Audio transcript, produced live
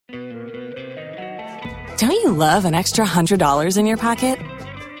Don't you love an extra $100 in your pocket?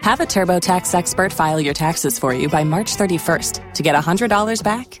 Have a TurboTax expert file your taxes for you by March 31st to get $100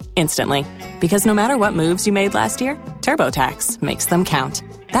 back instantly. Because no matter what moves you made last year, TurboTax makes them count.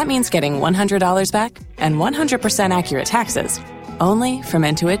 That means getting $100 back and 100% accurate taxes, only from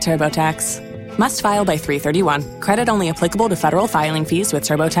Intuit TurboTax. Must file by 3/31. Credit only applicable to federal filing fees with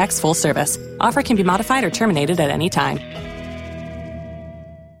TurboTax full service. Offer can be modified or terminated at any time.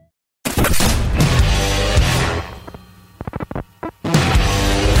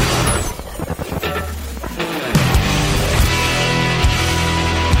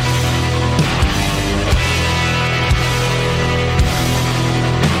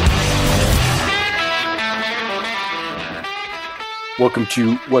 Welcome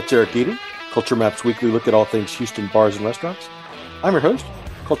to What's Eric Eating? Culture Map's weekly look at all things Houston bars and restaurants. I'm your host,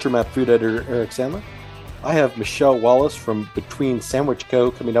 Culture Map food editor Eric Sandler. I have Michelle Wallace from Between Sandwich Co.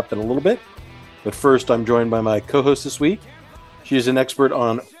 coming up in a little bit. But first, I'm joined by my co-host this week. She is an expert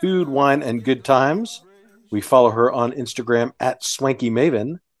on food, wine, and good times. We follow her on Instagram at Swanky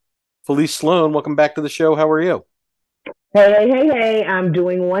Maven. Felice Sloan, welcome back to the show. How are you? Hey. I'm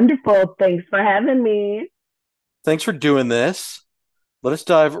doing wonderful. Thanks for having me. Thanks for doing this. Let us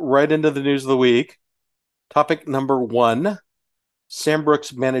dive right into the news of the week. Topic number 1. Sam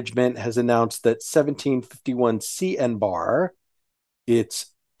Brooks Management has announced that 1751 CN Bar,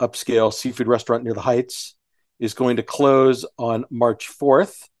 its upscale seafood restaurant near the Heights, is going to close on March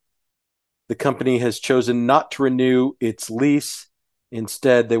 4th. The company has chosen not to renew its lease.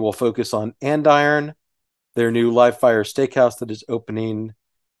 Instead, they will focus on Andiron, their new live fire steakhouse that is opening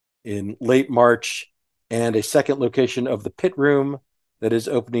in late March, and a second location of the Pit Room that is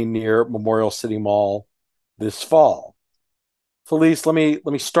opening near Memorial City Mall this fall. Felice, let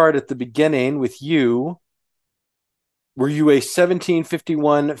me start at the beginning with you. Were you a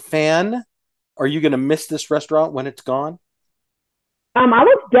 1751 fan? Are you going to miss this restaurant when it's gone? I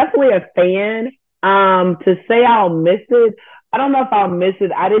was definitely a fan. To say I'll miss it, I don't know if I'll miss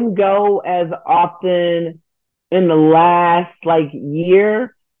it. I didn't go as often in the last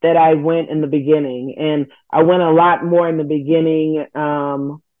year that I went in the beginning. And I went a lot more in the beginning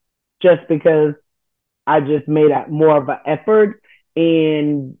just because I just made more of an effort.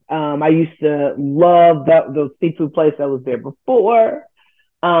 And I used to love those seafood place that was there before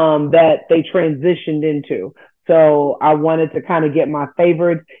that they transitioned into. So I wanted to kind of get my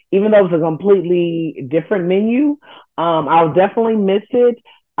favorites, even though it's a completely different menu. I'll definitely miss it.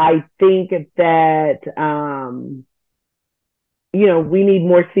 I think that we need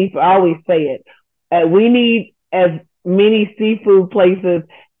more seafood. I always say it. We need as many seafood places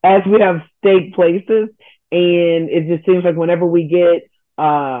as we have steak places. And it just seems like whenever we get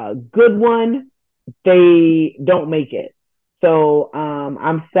a good one, they don't make it. So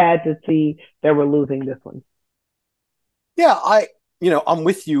I'm sad to see that we're losing this one. Yeah, I'm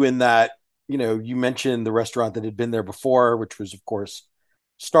with you in that, you mentioned the restaurant that had been there before, which was, of course,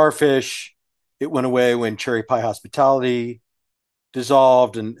 Starfish. It went away when Cherry Pie Hospitality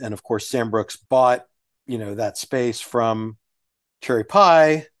dissolved, and of course Sam Brooks bought that space from Cherry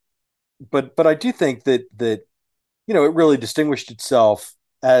Pie, but I do think that it really distinguished itself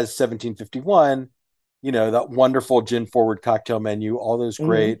as 1751. That wonderful gin forward cocktail menu, all those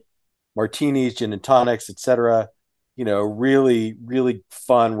great martinis, gin and tonics, etc. Really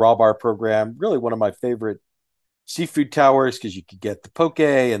fun raw bar program. Really one of my favorite seafood towers because you could get the poke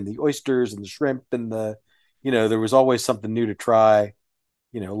and the oysters and the shrimp and there was always something new to try.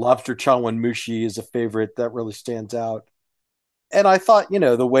 Lobster chawan mushi is a favorite that really stands out. And I thought,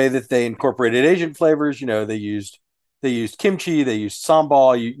 the way that they incorporated Asian flavors, they used kimchi, they used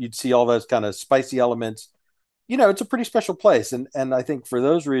sambal, you'd see all those kind of spicy elements. It's a pretty special place. And I think for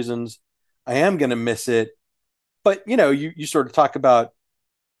those reasons, I am going to miss it. But, you sort of talk about,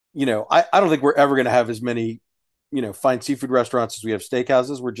 I don't think we're ever going to have as many, fine seafood restaurants as we have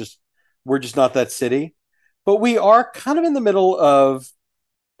steakhouses. We're just not that city. But we are kind of in the middle of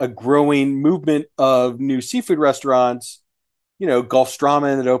a growing movement of new seafood restaurants. Gulf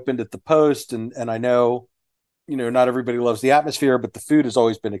Stramen that opened at the Post. And I know, not everybody loves the atmosphere, but the food has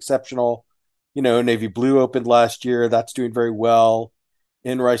always been exceptional. Navy Blue opened last year. That's doing very well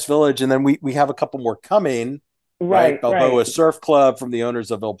in Rice Village. And then we have a couple more coming. Right. Balboa Surf Club from the owners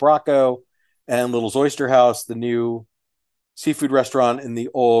of El Braco and Little's Oyster House, the new seafood restaurant in the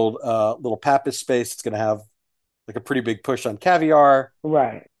old Little Pappas space. It's going to have a pretty big push on caviar.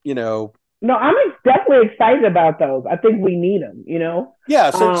 Right. No, I'm definitely excited about those. I think we need them,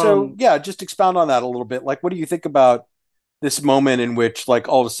 Yeah. So just expound on that a little bit. What do you think about this moment in which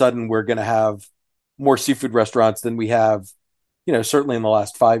all of a sudden we're going to have more seafood restaurants than we have, certainly in the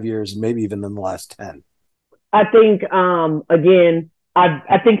last 5 years and maybe even in the last 10? I think again,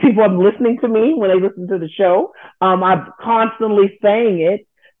 I think people are listening to me when they listen to the show. I'm constantly saying it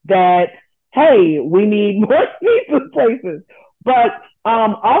that hey, we need more seafood places. But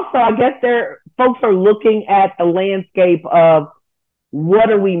also, I guess there folks are looking at the landscape of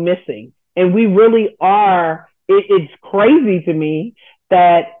what are we missing, and we really are. It's crazy to me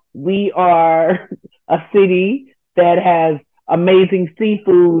that we are a city that has amazing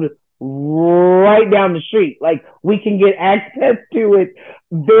seafood right down the street. Like we can get access to it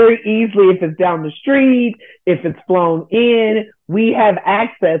very easily if it's down the street, if it's flown in. We have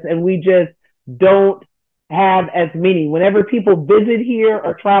access and we just don't have as many. Whenever people visit here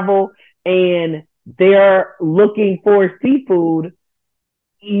or travel and they're looking for seafood,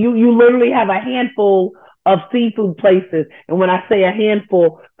 you literally have a handful of seafood places. And when I say a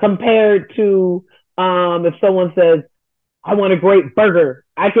handful, compared to if someone says, I want a great burger,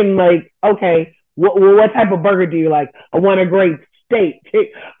 I can like, okay, what type of burger do you like? I want a great steak.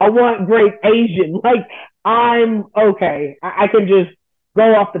 I want great Asian. Like I'm okay. I can just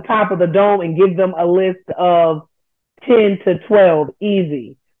go off the top of the dome and give them a list of 10 to 12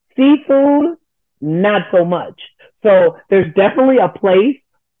 easy. Seafood, not so much. So there's definitely a place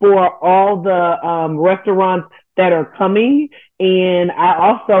for all the restaurants that are coming. And I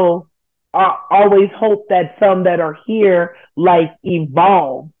also always hope that some that are here like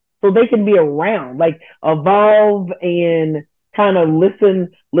evolve so they can be around, like evolve and kind of listen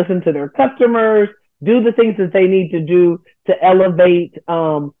to their customers, do the things that they need to do to elevate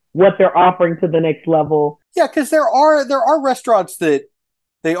what they're offering to the next level. Yeah, because there are restaurants that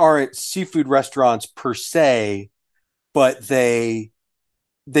they aren't seafood restaurants per se, but they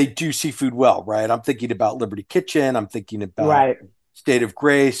do seafood well, right? I'm thinking about Liberty Kitchen. I'm thinking about right. State of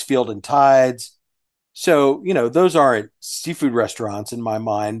Grace, Field and Tides. So, those aren't seafood restaurants in my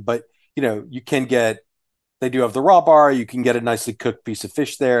mind, but, you can they do have the raw bar. You can get a nicely cooked piece of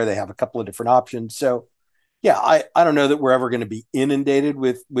fish there. They have a couple of different options. So, yeah, I don't know that we're ever going to be inundated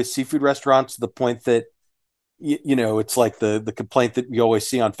with seafood restaurants to the point that, it's like the complaint that we always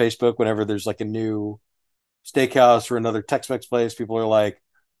see on Facebook whenever there's like a new steakhouse or another Tex-Mex place. People are like,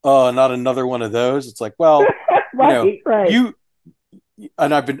 oh, not another one of those. It's like, well, right. you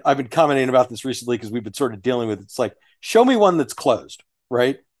and I've been commenting about this recently because we've been sort of dealing with it. It's like, show me one that's closed,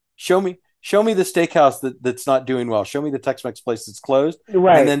 right? Show me the steakhouse that's not doing well. Show me the Tex-Mex place that's closed,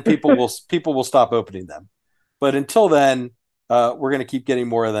 right. And then people will stop opening them. But until then, we're going to keep getting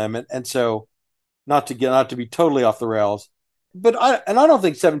more of them, and so not to be totally off the rails. But I don't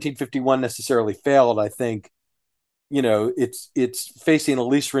think 1751 necessarily failed. I think it's facing a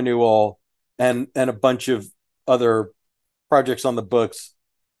lease renewal and a bunch of other projects on the books.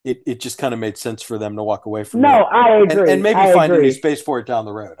 It just kind of made sense for them to walk away from it. No, I agree. And maybe find a new space for it down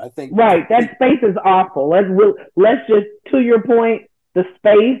the road. I think right. That space is awful. Let's just, to your point, the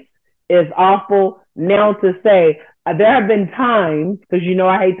space is awful. Now to say there have been times, because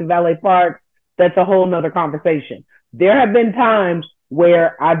I hate the valet park. That's a whole nother conversation. There have been times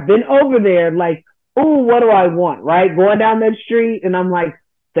where I've been over there like, oh, what do I want? Right? Going down that street and I'm like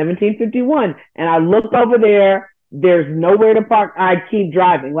 1751. And I look over there. There's nowhere to park. I keep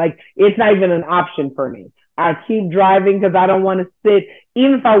driving. Like it's not even an option for me. I keep driving because I don't want to sit.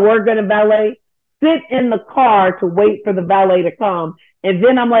 Even if I were going to valet, sit in the car to wait for the valet to come. And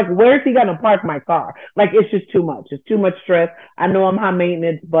then I'm like, where's he going to park my car? Like, it's just too much. It's too much stress. I know I'm high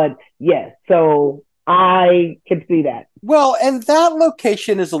maintenance, but yes. So I can see that. Well, and that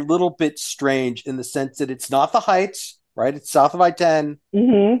location is a little bit strange in the sense that it's not the Heights, right? It's south of I-10,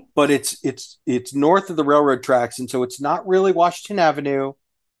 but it's north of the railroad tracks. And so it's not really Washington Avenue.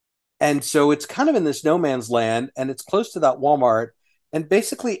 And so it's kind of in this no man's land, and it's close to that Walmart. And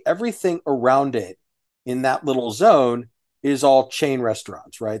basically everything around it in that little zone is all chain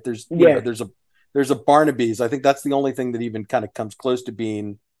restaurants, right? There's a Barnaby's. I think that's the only thing that even kind of comes close to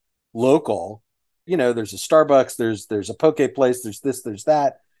being local. There's a Starbucks, there's a poke place, there's this, there's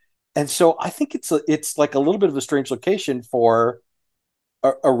that. And so I think it's like a little bit of a strange location for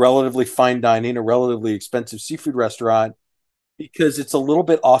a relatively fine dining, a relatively expensive seafood restaurant, because it's a little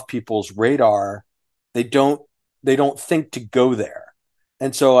bit off people's radar. They don't think to go there.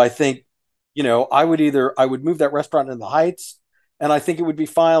 And so I think, I would move that restaurant in the Heights, and I think it would be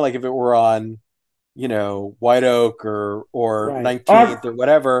fine. Like if it were on, White Oak or 19th or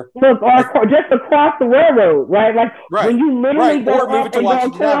whatever. Look, or just across the railroad, right? Like when you literally go or move it to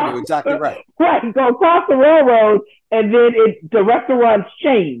Washington Avenue. Exactly right. Right, you go across the railroad, and then the restaurants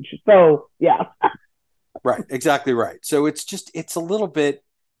change. So yeah. Right, exactly right. So it's a little bit,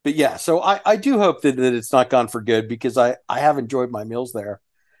 but yeah. So I do hope that it's not gone for good, because I have enjoyed my meals there.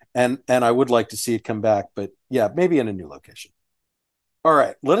 and I would like to see it come back, but yeah, maybe in a new location. All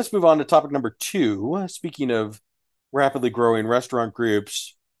right, let us move on to topic number 2. Speaking of rapidly growing restaurant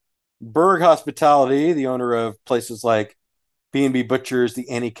groups, Berg Hospitality, the owner of places like B&B Butchers, the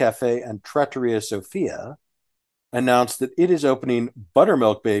Annie Cafe, and Trattoria Sofia, announced that it is opening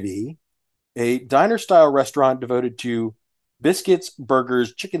Buttermilk Baby, a diner-style restaurant devoted to biscuits,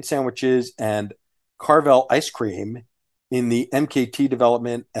 burgers, chicken sandwiches, and Carvel ice cream in the MKT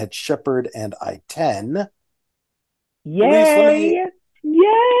development at Shepherd and I-10. Elise, let me. Yay!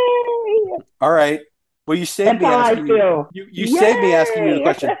 Yay! All right. Well, you saved That's me how I asking you. feel. You saved me asking you the Yay!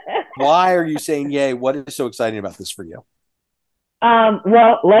 question. Why are you saying yay? What is so exciting about this for you?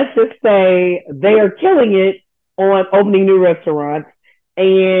 Well, let's just say they are killing it on opening new restaurants.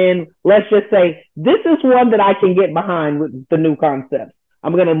 And let's just say this is one that I can get behind with the new concept.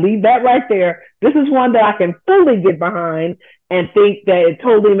 I'm going to leave that right there. This is one that I can fully get behind and think that it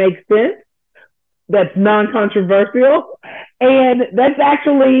totally makes sense. That's non-controversial and that's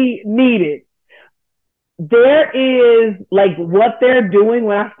actually needed. There is like what they're doing.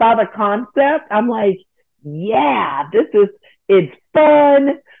 When I saw the concept, I'm like, yeah, it's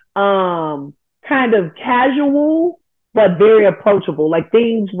fun, kind of casual, but very approachable. Like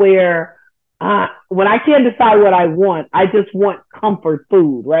things where when I can't decide what I want, I just want comfort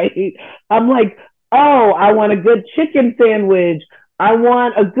food, right? I'm like, oh, I want a good chicken sandwich. I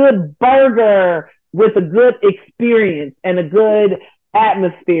want a good burger with a good experience and a good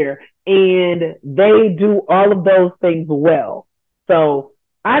atmosphere. And they do all of those things well. So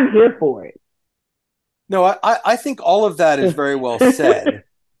I'm here for it. No, I think all of that is very well said.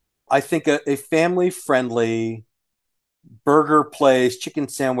 I think a family friendly burger place, chicken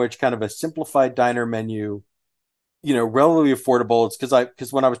sandwich, kind of a simplified diner menu, relatively affordable. It's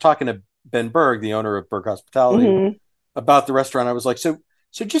because when I was talking to Ben Berg, the owner of Berg Hospitality, Mm-hmm. about the restaurant, I was like, so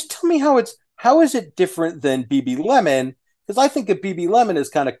just tell me how is it different than BB Lemon? Because I think of BB Lemon as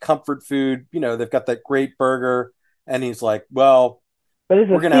kind of comfort food. They've got that great burger, and he's like, well, But it's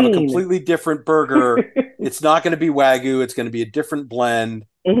we're a going to have a scene. completely different burger. It's not going to be Wagyu. It's going to be a different blend.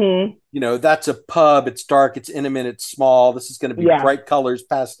 Mm-hmm. That's a pub. It's dark. It's intimate. It's small. This is going to be Yeah. bright colors,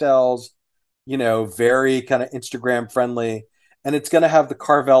 pastels, very kind of Instagram friendly. And it's going to have the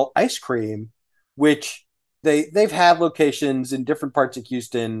Carvel ice cream, which they've had locations in different parts of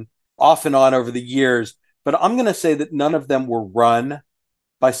Houston off and on over the years. But I'm going to say that none of them were run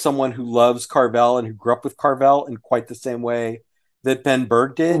by someone who loves Carvel and who grew up with Carvel in quite the same way that Ben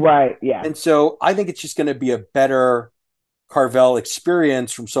Berg did. Right. Yeah. And so I think it's just going to be a better Carvel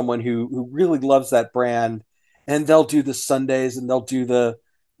experience from someone who really loves that brand. And they'll do the sundaes and they'll do the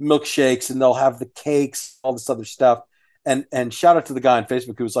milkshakes and they'll have the cakes, all this other stuff. And shout out to the guy on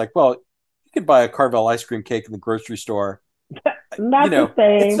Facebook who was like, well, you could buy a Carvel ice cream cake in the grocery store. Not the It's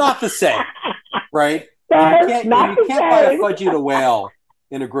same. not the same, right? And you Sir, can't not the buy a same. Fudgy the Whale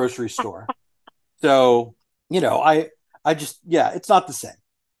in a grocery store. So, I just, yeah, it's not the same.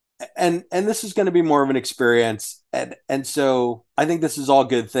 And this is going to be more of an experience. And so I think this is all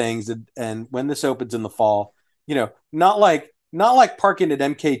good things. And when this opens in the fall, not like parking at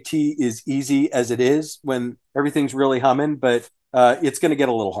MKT is easy as it is when everything's really humming, but it's going to get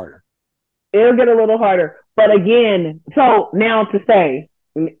a little harder. It'll get a little harder. But again, so now to say,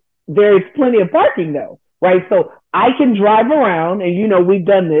 there's plenty of parking though, right? So I can drive around, and we've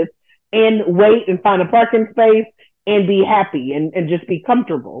done this, and wait and find a parking space and be happy and just be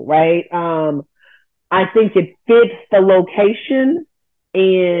comfortable, right? I think it fits the location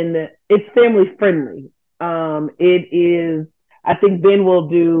and it's family friendly. It is, I think Ben will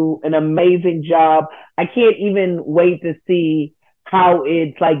do an amazing job. I can't even wait to see how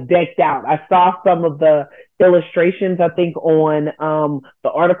it's like decked out. I saw some of the illustrations, I think, on the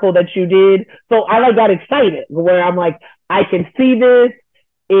article that you did. So I like got excited where I'm like, I can see this.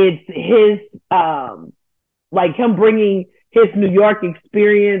 It's his like him bringing his New York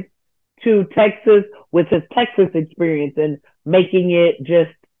experience to Texas with his Texas experience and making it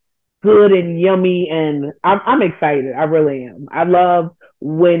just good and yummy. And I'm excited. I really am. I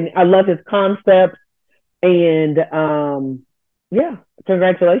love his concept, and yeah,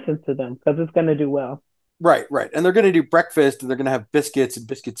 congratulations to them because it's going to do well. Right, right. And they're going to do breakfast and they're going to have biscuits and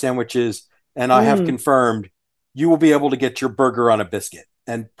biscuit sandwiches. And I have confirmed you will be able to get your burger on a biscuit.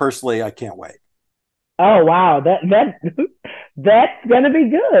 And personally, I can't wait. Oh wow, that's gonna be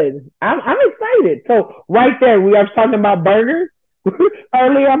good. I'm excited. So right there, we are talking about burgers.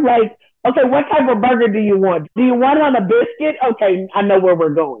 Earlier, I'm like, okay, what type of burger do you want? Do you want it on a biscuit? Okay, I know where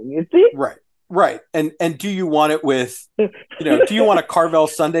we're going. You see? Right, right. And do you want it with, do you want a Carvel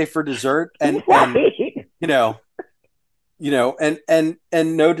sundae for dessert? And right.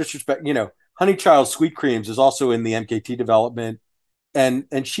 and no disrespect, Honey Child Sweet Creams is also in the MKT development, and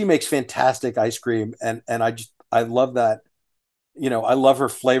she makes fantastic ice cream, and I love that. I love her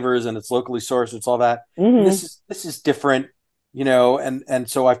flavors, and it's locally sourced. It's all that. And Hmm. this is different, and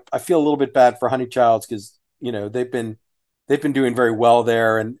so I feel a little bit bad for Honey Childs because they've been doing very well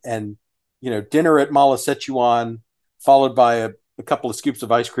there, and dinner at Mala Sichuan followed by a couple of scoops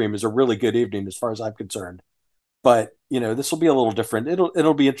of ice cream is a really good evening as far as I'm concerned. But this will be a little different.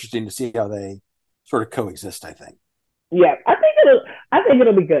 It'll be interesting to see how they sort of coexist, I think. Yeah, I think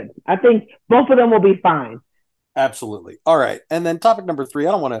it'll be good. I think both of them will be fine. Absolutely. All right. And then topic number three,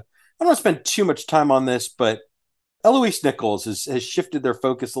 I don't want to spend too much time on this, but Eloise Nichols has shifted their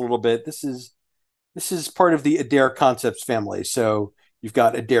focus a little bit. This is part of the Adair Concepts family. So you've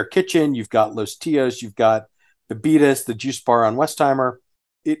got Adair Kitchen, you've got Los Tios, you've got Bebidas, the juice bar on Westheimer.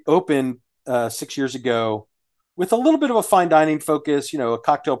 It opened 6 years ago with a little bit of a fine dining focus, a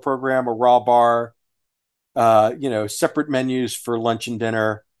cocktail program, a raw bar, separate menus for lunch and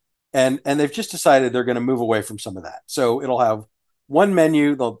dinner. And they've just decided they're going to move away from some of that. So it'll have one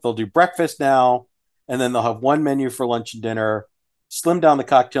menu. They'll do breakfast now, and then they'll have one menu for lunch and dinner. Slim down the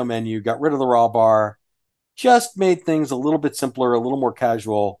cocktail menu, got rid of the raw bar, just made things a little bit simpler, a little more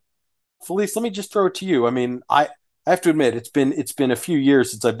casual. Felice, let me just throw it to you. I mean, I have to admit it's been a few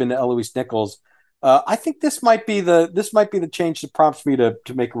years since I've been to Eloise Nichols. I think this might be the change that prompts me to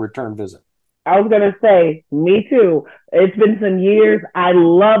make a return visit. I was gonna say, me too. It's been some years. I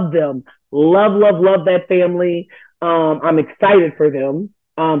love them. Love, love, love that family. I'm excited for them.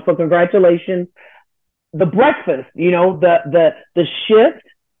 So congratulations. The breakfast, the shift.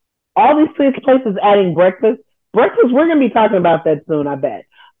 All these places adding breakfast. Breakfast, we're gonna be talking about that soon, I bet.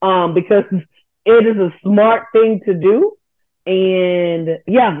 Because it is a smart thing to do. And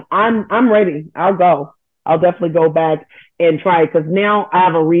yeah, I'm ready. I'll go. I'll definitely go back and try it because now I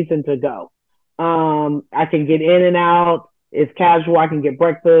have a reason to go. I can get in and out. It's casual. I can get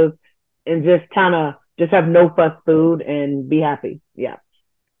breakfast and just kind of just have no fuss food and be happy. Yeah.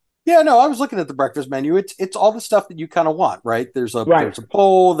 Yeah, no, I was looking at the breakfast menu. It's all the stuff that you kind of want, right? Right. There's a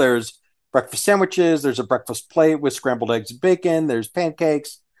bowl, there's breakfast sandwiches, there's a breakfast plate with scrambled eggs and bacon, there's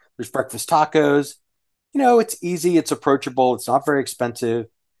pancakes, there's breakfast tacos. It's easy, it's approachable, it's not very expensive.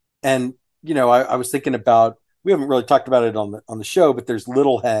 And I was thinking about, we haven't really talked about it on the show, but there's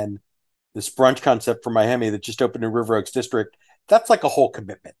Little Hen, this brunch concept for Miami that just opened in River Oaks District. That's like a whole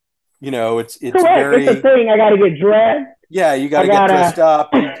commitment. It's Correct. It's a very, thing. I got to get dressed. yeah, you got I to get gotta. dressed up.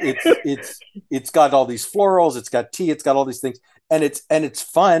 It's got all these florals, it's got tea, it's got all these things, and it's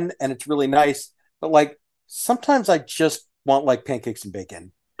fun and it's really nice. But like sometimes I just want like pancakes and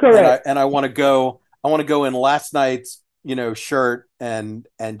bacon, and I Correct. and I want to go. I want to go in last night's shirt and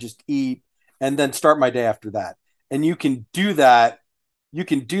just eat, and then start my day after that. And you can do that. You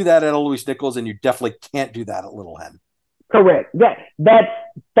can do that at a Louis Nichols, and you definitely can't do that at Little Hen. Correct.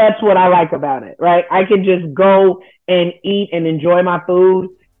 That's what I like about it. Right. I can just go and eat and enjoy my food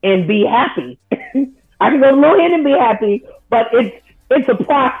and be happy. I can go to Little Hen and be happy, but it's a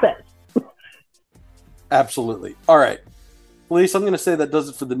process. Absolutely. All right, Felice, I'm going to say that does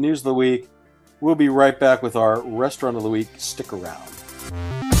it for the news of the week. We'll be right back with our restaurant of the week. Stick around.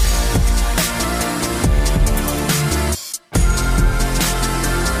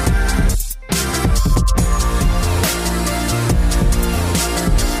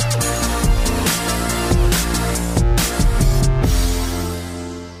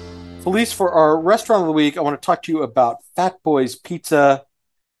 Felice, for our restaurant of the week, I want to talk to you about Fat Boys Pizza.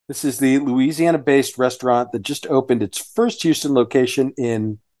 This is the Louisiana-based restaurant that just opened its first Houston location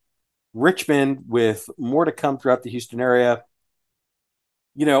in Richmond, with more to come throughout the Houston area.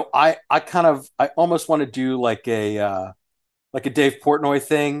 I almost want to do like a Dave Portnoy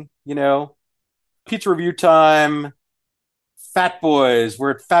thing. Pizza review time. Fat Boys.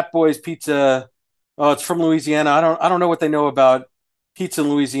 We're at Fat Boys Pizza. Oh, it's from Louisiana. I don't know what they know about pizza in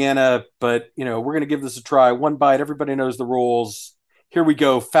Louisiana, but we're gonna give this a try. One bite. Everybody knows the rules. Here we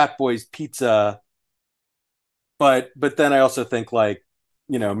go. Fat Boys Pizza. But then I also think like,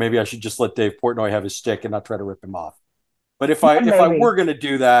 maybe I should just let Dave Portnoy have his stick and not try to rip him off. But Yeah, if I maybe. were gonna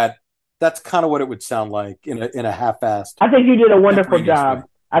do that, that's kind of what it would sound like in a half-assed, I think you did a wonderful contemporaneous way. job.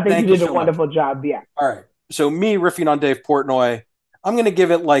 I think you Thank you did a so much. wonderful job. Yeah. All right. So me riffing on Dave Portnoy, I'm gonna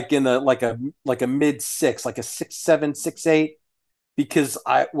give it like in the like a mid six, like a 6.7, 6.8, because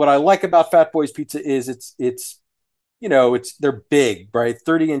I what I like about Fat Boys Pizza is it's they're big, right?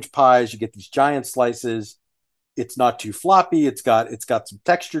 30-inch pies. You get these giant slices. It's not too floppy. It's got some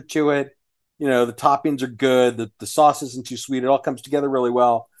texture to it. The toppings are good. The sauce isn't too sweet. It all comes together really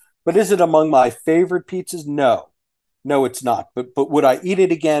well. But is it among my favorite pizzas? No. No, it's not. But would I eat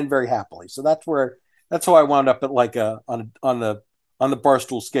it again? Very happily. So that's how I wound up at like on the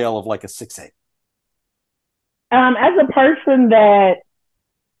Barstool scale of like a 6-8. As a person that,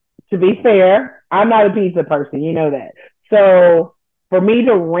 to be fair, I'm not a pizza person. You know that. So for me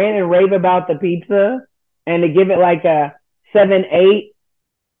to rant and rave about the pizza and to give it like a 7, 8,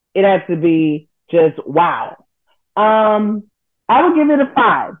 it has to be just wow. Um, I would give it a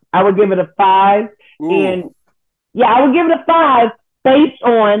 5. I would give it a 5, Ooh. and yeah, I would give it a 5 based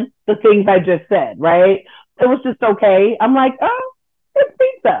on the things I just said. Right? It was just okay. I'm like, oh, it's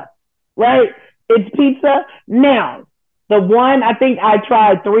pizza, right? It's pizza. Now, the one I think I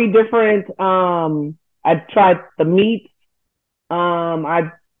tried 3 different. I tried the meat.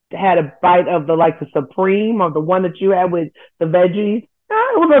 I had a bite of the supreme or the one that you had with the veggies.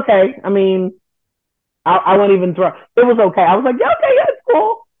 It was okay. I mean, I wouldn't even throw. It was okay. I was like, yeah, okay, yeah, it's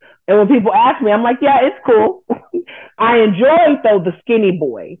cool. And when people ask me, I'm like, yeah, it's cool. I enjoyed though the skinny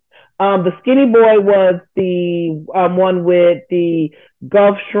boy. The skinny boy was the one with the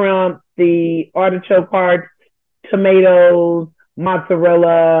Gulf shrimp, the artichoke hearts, tomatoes,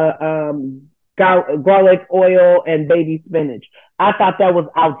 mozzarella, garlic oil, and baby spinach. I thought that was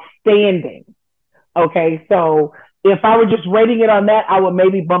outstanding. Okay, so if I were just rating it on that, I would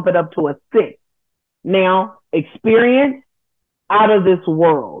maybe bump it up to a 6. Now, experience out of this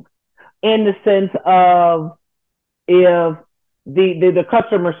world in the sense of if the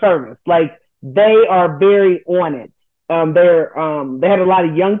customer service, like they are very on it. They had a lot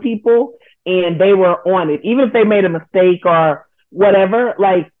of young people and they were on it. Even if they made a mistake or whatever,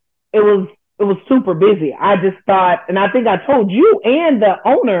 like it was it was super busy. I just thought, and I think I told you and the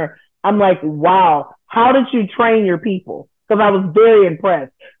owner, I'm like, wow, how did you train your people? Because I was very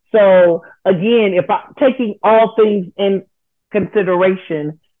impressed. So again, if I taking all things in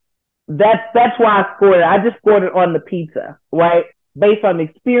consideration, that's why I scored it. I just scored it on the pizza, right? Based on the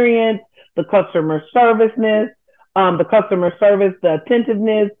experience, the customer service, the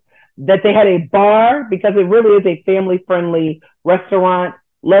attentiveness, that they had a bar because it really is a family friendly restaurant.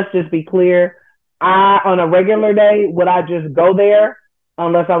 Let's just be clear. On a regular day, would I just go there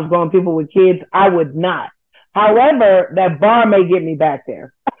unless I was going people with kids? I would not. However, that bar may get me back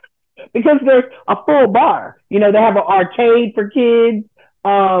there because there's a full bar. You know, they have an arcade for kids.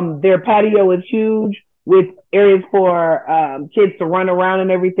 Their patio is huge with areas for kids to run around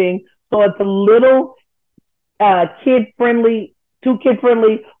and everything. So it's a little kid friendly, too kid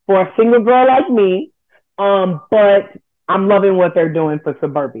friendly for a single girl like me. But I'm loving what they're doing for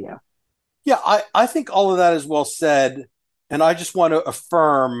suburbia. Yeah, I think all of that is well said. And I just want to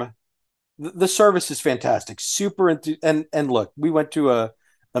affirm the service is fantastic. And look, we went to a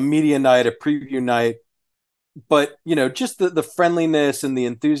media night, a preview night, but just the friendliness and the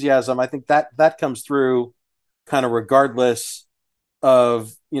enthusiasm, I think that comes through kind of regardless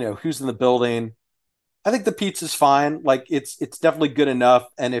of, who's in the building. I think the pizza's fine. Like it's definitely good enough.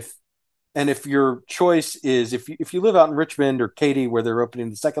 And if your choice is if you live out in Richmond or Katy where they're opening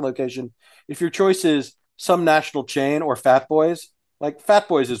the second location, if your choice is some national chain or Fat Boys, like Fat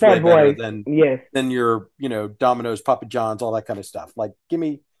Boys is way Fat better boy, than yes. your Domino's, Papa John's, all that kind of stuff. Like give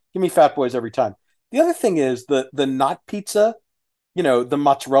me Fat Boys every time. The other thing is the not pizza, the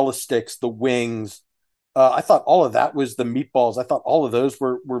mozzarella sticks, the wings. I thought all of that was the meatballs. I thought all of those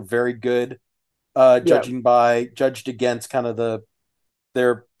were very good. Yeah. Judged against kind of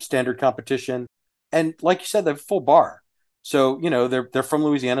their standard competition. And like you said, they're full bar. So, they're from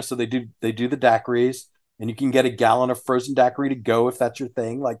Louisiana, so they do the daiquiris, and you can get a gallon of frozen daiquiri to go if that's your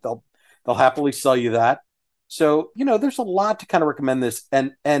thing. Like they'll happily sell you that. So, there's a lot to kind of recommend this.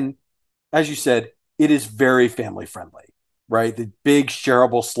 And as you said, it is very family friendly, right? The big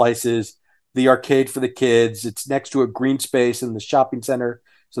shareable slices, the arcade for the kids. It's next to a green space in the shopping center,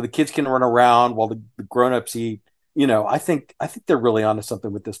 so the kids can run around while the grown-ups eat. I think they're really onto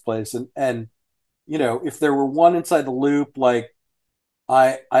something with this place. And if there were one inside the loop, like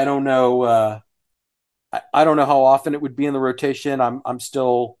I don't know I don't know how often it would be in the rotation.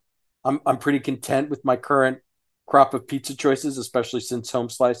 I'm pretty content with my current crop of pizza choices, especially since Home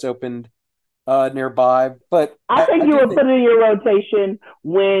Slice opened nearby. But I I think you do would think, put it in your rotation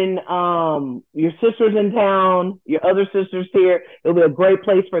when your sister's in town, your other sister's here. It'll be a great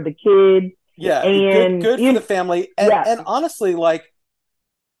place for the kids. yeah, good And good for the family. And yeah, and honestly, like,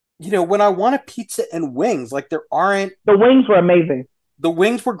 when I want a pizza and wings, like there aren't the wings were amazing. the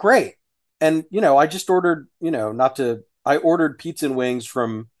wings were great. And I just ordered, not to I ordered pizza and wings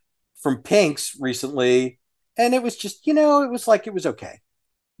from Pink's recently, and it was just, it was like it was okay.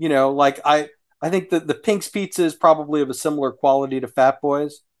 Like I think that the Pink's pizza is probably of a similar quality to Fat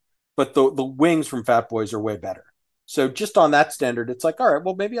Boys, but the wings from Fat Boys are way better. So just on that standard, it's like, all right,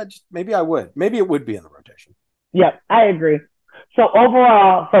 well, maybe it would be in the rotation. Yep, I agree. So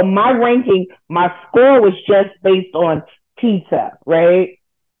overall, so my ranking, my score was just based on pizza, right?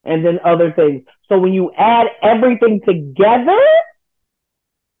 And then other things. So when you add everything together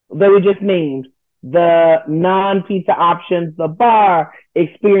that we just named, the non-pizza options, the bar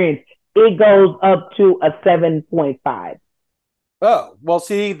experience, it goes up to a 7.5. Oh, well,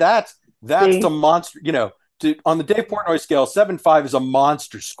 see, that's See? a monster, on the Dave Portnoy scale, 7.5 is a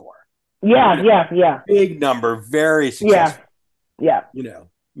monster score. Yeah. Big number, very Yeah, successful, yeah.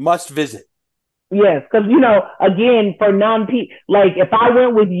 must visit. Yes, because again, for non-pizza, like if I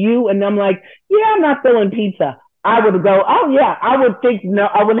went with you and I'm like, yeah, I'm not feeling pizza, I would go, oh yeah, I would think no,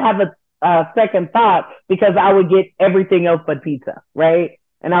 I wouldn't have a second thought because I would get everything else but pizza, right?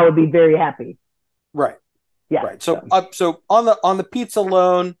 And I would be very happy. Right, Yeah. right. So on the pizza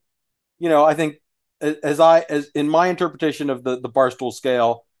alone, I think as in my interpretation of the Barstool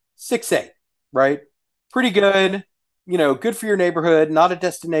scale, 6.8, right? Pretty good. Good for your neighborhood, not a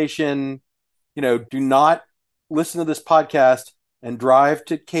destination. Do not listen to this podcast and drive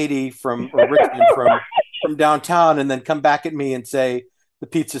to Katy or Richmond from downtown and then come back at me and say the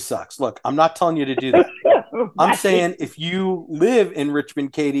pizza sucks. Look, I'm not telling you to do that. I'm saying if you live in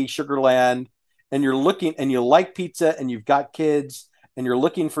Richmond, Katy, Sugarland, and you're looking and you like pizza and you've got kids and you're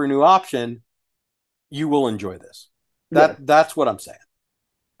looking for a new option, you will enjoy this. That's what I'm saying.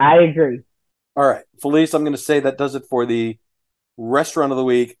 I agree. All right, Felice, I'm going to say that does it for the restaurant of the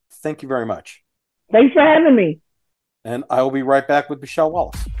week. Thank you very much. Thanks for having me. And I will be right back with Michelle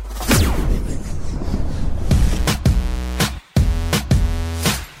Wallace.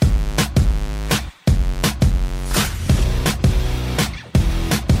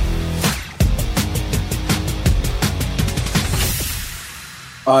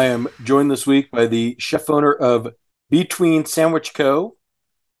 I am joined this week by the chef owner of Between Sandwich Co.,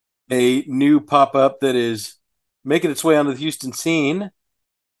 a new pop-up that is making its way onto the Houston scene.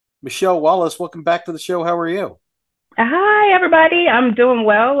 Michelle Wallace, welcome back to the show. How are you? Hi, everybody. I'm doing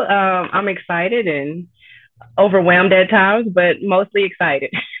well. I'm excited and overwhelmed at times, but mostly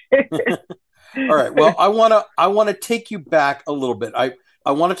excited. All right. Well, I want to take you back a little bit. I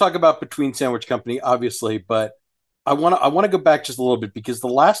want to talk about Between Sandwich Company, obviously, but I want to go back just a little bit because the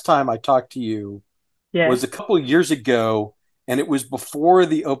last time I talked to you was a couple of years ago, and it was before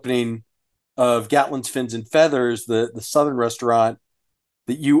the opening of Gatlin's Fins and Feathers, the Southern restaurant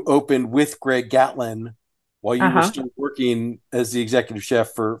that you opened with Greg Gatlin while you were still working as the executive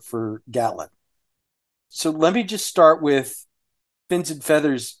chef for Gatlin. So let me just start with Fins and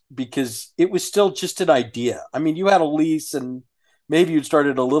Feathers because it was still just an idea. I mean, you had a lease and maybe you'd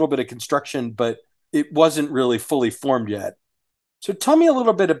started a little bit of construction, but it wasn't really fully formed yet. So tell me a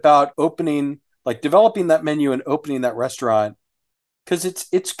little bit about developing that menu and opening that restaurant, because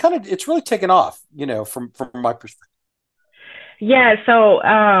it's really taken off, from my perspective. Yeah, so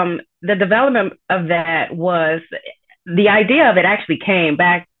the development of that was the idea of it actually came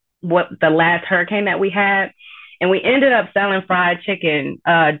back the last hurricane that we had. And we ended up selling fried chicken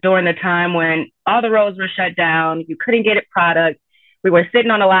during the time when all the roads were shut down. You couldn't get it product. We were sitting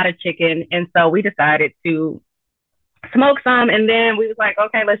on a lot of chicken. And so we decided to smoke some. And then we was like,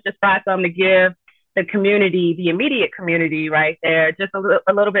 okay, let's just fry some to give the community, the immediate community right there, just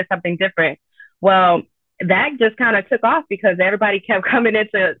a little bit something different. Well, that just kind of took off because everybody kept coming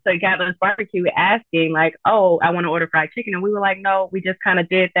into Gatlin's Barbecue asking like, oh, I want to order fried chicken. And we were like, no, we just kind of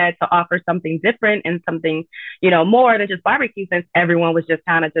did that to offer something different and something, more than just barbecue, since everyone was just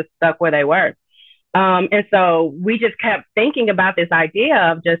kind of just stuck where they were. And so we just kept thinking about this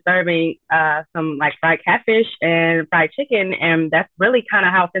idea of just serving some like fried catfish and fried chicken. And that's really kind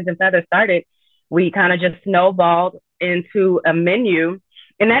of how Fins and Feathers started. We kind of just snowballed into a menu.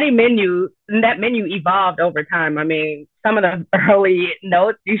 And that menu evolved over time. I mean, some of the early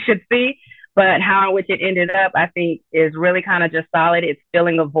notes you should see, but how in which it ended up, I think, is really kind of just solid. It's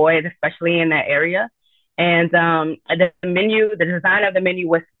filling a void, especially in that area. And the design of the menu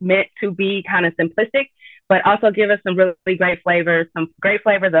was meant to be kind of simplistic, but also give us some really great flavors,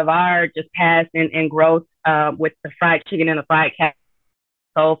 of our just past and growth with the fried chicken and the fried cat,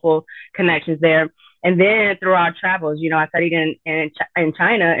 soulful connections there. And then through our travels, I studied in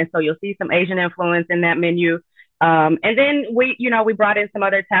China. And so you'll see some Asian influence in that menu. And then we brought in some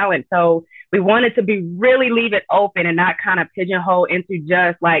other talent. So we wanted to really leave it open and not kind of pigeonhole into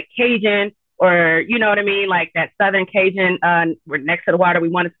just like Cajun or, you know what I mean? Like that Southern Cajun, we're next to the water. We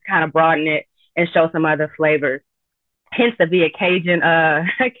wanted to kind of broaden it and show some other flavors. Hence the Via Cajun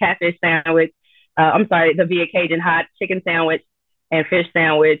catfish sandwich. The Via Cajun hot chicken sandwich and fish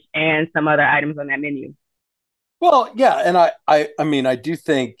sandwich and some other items on that menu. Well, yeah, and I mean, I do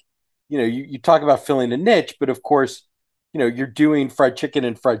think, you talk about filling a niche, but of course, you're doing fried chicken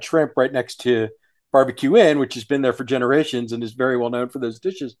and fried shrimp right next to Barbecue Inn, which has been there for generations and is very well known for those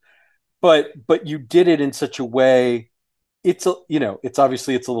dishes. But you did it in such a way. It's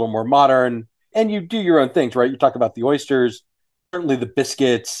obviously it's a little more modern, and you do your own things, right? You talk about the oysters, certainly the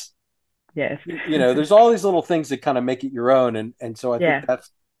biscuits. Yes. There's all these little things that kind of make it your own, and so I think Yeah.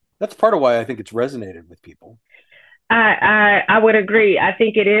 that's part of why I think it's resonated with people. I would agree. I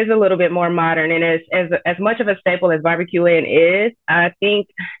think it is a little bit more modern, and as much of a staple as Barbecue Inn is, I think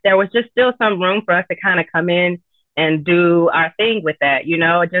there was just still some room for us to kind of come in and do our thing with that.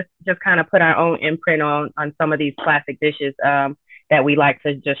 Just kind of put our own imprint on some of these classic dishes that we like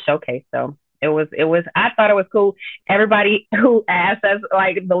to just showcase. So it was. I thought it was cool. Everybody who asked us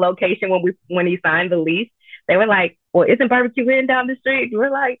like the location when he signed the lease, they were like, "Well, isn't Barbecue Inn down the street?"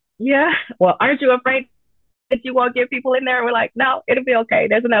 We're like, "Yeah." Well, aren't you afraid that you won't get people in there? And we're like, no, it'll be okay.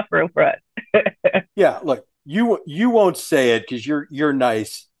 There's enough room for us. Yeah, look, you won't say it because you're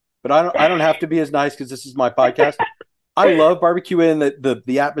nice, but I don't have to be as nice because this is my podcast. I love Barbecue Inn.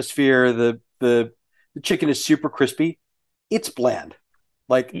 The atmosphere, the chicken is super crispy. It's bland.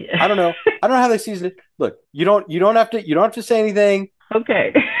 Like Yeah. I don't know how they season it. Look, you don't have to say anything.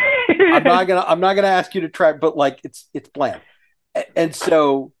 Okay. I'm not gonna ask you to try, but like it's bland. And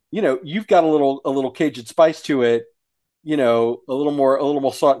so you've got a little Cajun spice to it, a little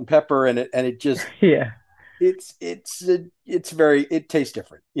more salt and pepper, and it just Yeah. it tastes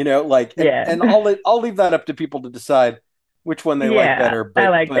different, like, and Yeah. and I'll leave that up to people to decide which one they like Yeah. better, I but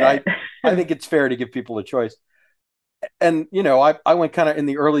like but that. I think it's fair to give people a choice. And I went kind of in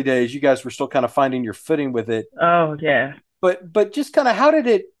the early days. You guys were still kind of finding your footing with it, Oh, yeah. but just kind of how did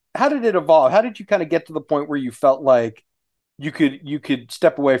it evolve? How did you kind of get to the point where you felt like you could you could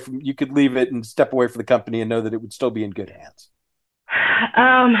leave it and step away from the company and know that it would still be in good hands?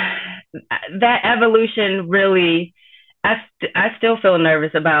 Um, that evolution really, I still feel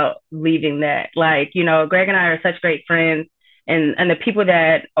nervous about leaving that. Like, Greg and I are such great friends, and the people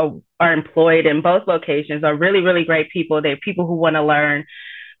that are employed in both locations are really, really great people. They're people who want to learn.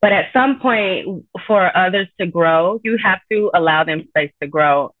 But at some point, for others to grow, you have to allow them space to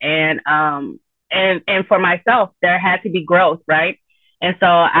grow. And for myself, there had to be growth, right? And so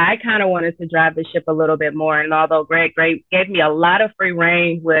I kind of wanted to drive the ship a little bit more. And although Greg gave me a lot of free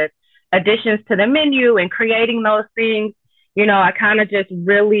reign with additions to the menu and creating those things, I kind of just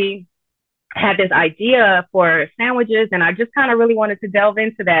really had this idea for sandwiches, and I just kind of really wanted to delve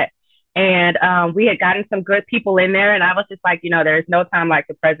into that. And we had gotten some good people in there, and I was just like, there's no time like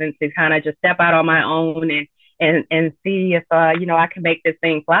the present to kind of just step out on my own and see if I can make this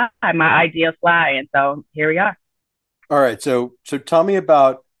thing fly, my idea fly. And so here we are. All right, so tell me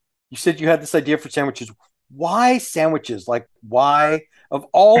about. You said you had this idea for sandwiches. Why sandwiches? Like why of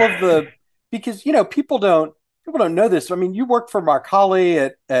all of the because people don't know this. I mean, you worked for Mark Holly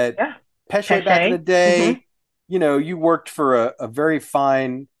at Yeah. Pesce back in the Cachet. day. Mm-hmm. You worked for a very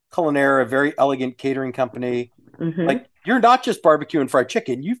fine culinary, a very elegant catering company. Mm-hmm. Like you're not just barbecue and fried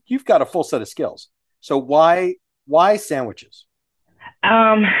chicken. You've got a full set of skills. So why sandwiches?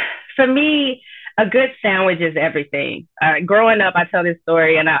 Um, for me, a good sandwich is everything. Growing up, I tell this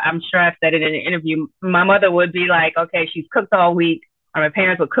story, and I'm sure I've said it in an interview. My mother would be like, "Okay, she's cooked all week," or my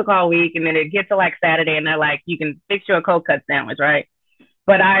parents would cook all week, and then it gets to like Saturday, and they're like, "You can fix you a cold cut sandwich, right?"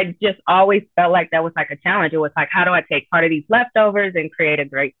 But I just always felt like that was like a challenge. It was like, how do I take part of these leftovers and create a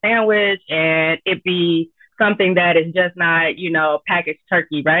great sandwich and it be something that is just not, packaged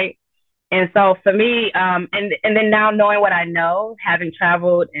turkey, right? And so for me, and then now knowing what I know, having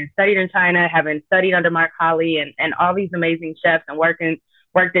traveled and studied in China, having studied under Mark Holly and all these amazing chefs and worked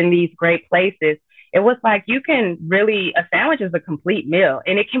in these great places, it was like a sandwich is a complete meal,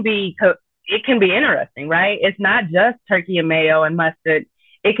 and it can be interesting, right? It's not just turkey and mayo and mustard.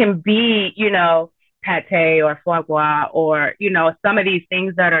 It can be, pate or foie gras or, some of these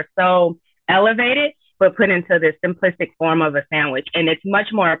things that are so elevated, but put into this simplistic form of a sandwich. And it's much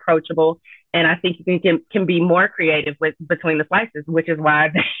more approachable. And I think you can be more creative between the slices, which is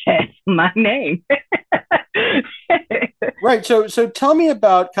why that's my name. Right. So tell me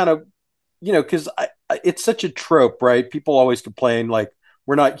about kind of, because it's such a trope, right? People always complain like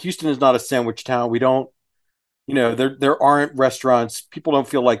Houston is not a sandwich town. We don't, there aren't restaurants. People don't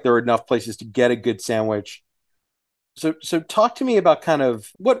feel like there are enough places to get a good sandwich. So talk to me about kind of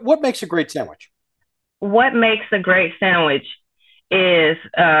what makes a great sandwich. What makes a great sandwich is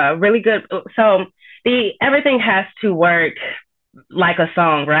really good. So everything has to work like a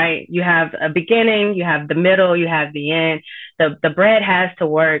song, right? You have a beginning, you have the middle, you have the end. The bread has to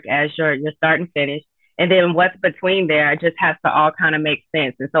work as your start and finish. And then what's between there just has to all kind of make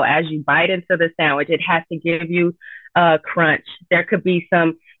sense. And so as you bite into the sandwich, it has to give you a crunch. There could be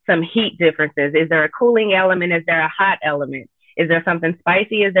some heat differences. Is there a cooling element? Is there a hot element? Is there something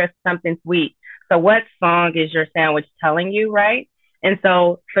spicy? Is there something sweet? So what song is your sandwich telling you, right? And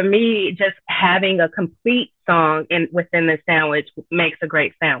so for me, just having a complete song within the sandwich makes a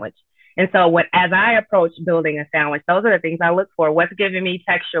great sandwich. And so as I approach building a sandwich, those are the things I look for. What's giving me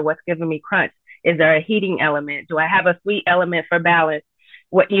texture? What's giving me crunch? Is there a heating element? Do I have a sweet element for balance?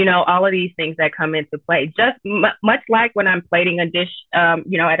 All of these things that come into play, just much like when I'm plating a dish,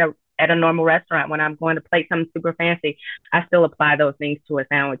 at a normal restaurant, when I'm going to plate something super fancy, I still apply those things to a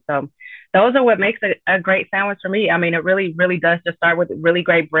sandwich. So those are what makes a great sandwich for me. I mean, it really, really does just start with really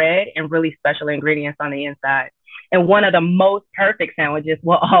great bread and really special ingredients on the inside. And one of the most perfect sandwiches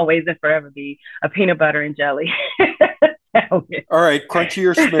will always and forever be a peanut butter and jelly sandwich. All right, crunchy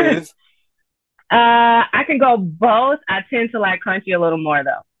or smooth? I can go both. I tend to like crunchy a little more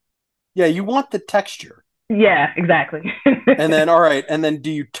though. Yeah, you want the texture. Yeah, exactly. And then, all right, and then do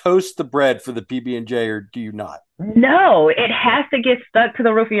you toast the bread for the PB&J or do you not? No, it has to get stuck to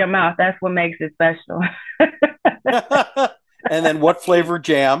the roof of your mouth. That's what makes it special. And then what flavor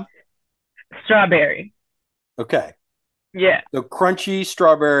jam? Strawberry. Okay. Yeah. So crunchy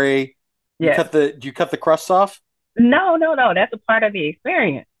strawberry. Yeah. Do you cut the crusts off? No. That's a part of the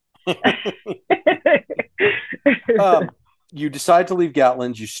experience. You decide to leave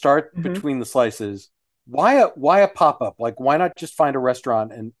Gatlin's. You start between the slices. Why a pop-up? Like, why not just find a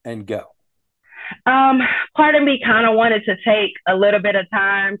restaurant and go? Part of me kind of wanted to take a little bit of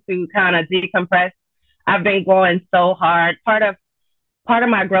time to kind of decompress. I've been going so hard. Part of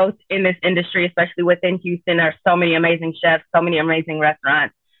my growth in this industry, especially within Houston, there are so many amazing chefs, so many amazing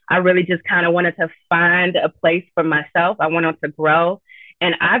restaurants. I really just kind of wanted to find a place for myself. I wanted to grow.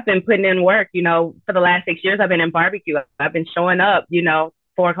 And I've been putting in work, for the last 6 years. I've been in barbecue. I've been showing up,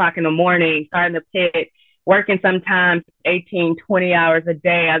 4:00 in the morning, starting the pit, working sometimes 18, 20 hours a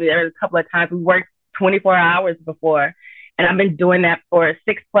day. There was a couple of times we worked 24 hours before. And I've been doing that for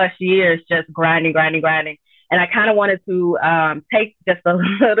 6+ years, just grinding. And I kind of wanted to take just a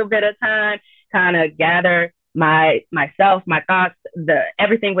little bit of time, kind of gather myself, my thoughts,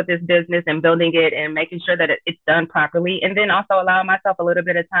 everything with this business and building it and making sure that it's done properly. And then also allow myself a little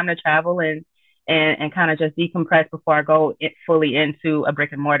bit of time to travel and kind of just decompress before I go fully into a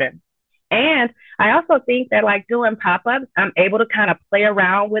brick and mortar. And I also think that like doing pop-ups, I'm able to kind of play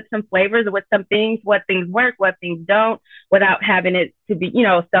around with some flavors, with some things, what things work, what things don't, without having it to be,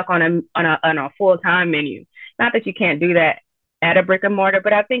 stuck on a full-time menu. Not that you can't do that at a brick and mortar,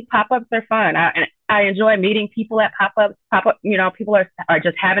 but I think pop-ups are fun. I enjoy meeting people at pop-ups. People are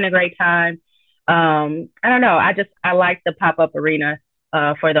just having a great time. I don't know. I like the pop-up arena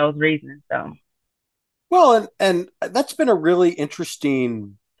for those reasons. So. Well, and that's been a really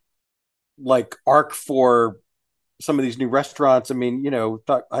interesting arc for some of these new restaurants. I mean,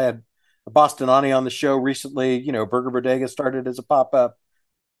 I had a Bostonani on the show recently. Burger Bodega started as a pop-up.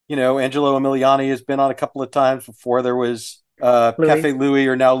 Angelo Emiliani has been on a couple of times before. There was Cafe Louis,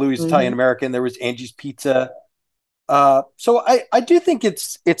 or now Louis Italian American. There was Angie's Pizza. So I do think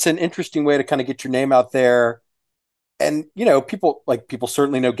it's an interesting way to kind of get your name out there. And, people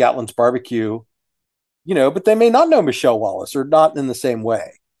certainly know Gatlin's Barbecue, but they may not know Michelle Wallace, or not in the same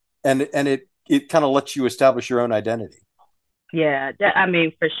way. And it kind of lets you establish your own identity. Yeah, I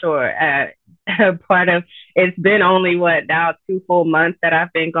mean, for sure. Part of it's been only now 2 full months that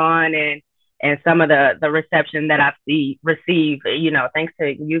I've been gone, and some of the reception that I've received, thanks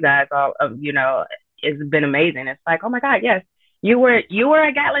to you guys, all it's been amazing. It's like, oh my God, yes, you were at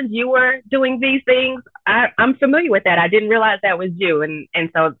Gatlin's, you were doing these things. I'm familiar with that. I didn't realize that was you, and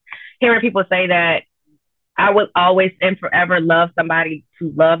so hearing people say that, I will always and forever love somebody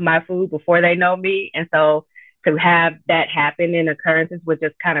to love my food before they know me, and so to have that happen in occurrences with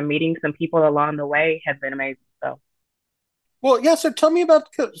just kind of meeting some people along the way has been amazing. So, well, yeah. So tell me about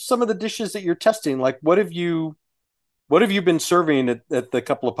some of the dishes that you're testing. Like, what have you been serving at the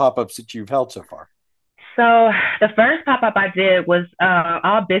couple of pop-ups that you've held so far? So the first pop-up I did was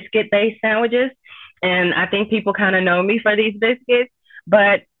all biscuit-based sandwiches, and I think people kind of know me for these biscuits,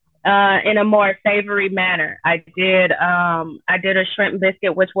 but in a more savory manner. I did a shrimp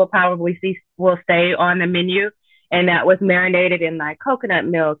biscuit, which will probably will stay on the menu. And that was marinated in like coconut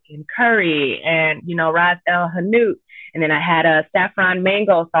milk and curry and, ras el hanout. And then I had a saffron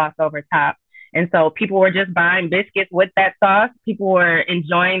mango sauce over top. And so people were just buying biscuits with that sauce. People were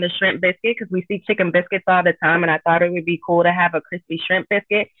enjoying the shrimp biscuit because we see chicken biscuits all the time. And I thought it would be cool to have a crispy shrimp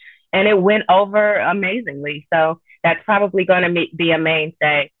biscuit. And it went over amazingly. So that's probably going to be a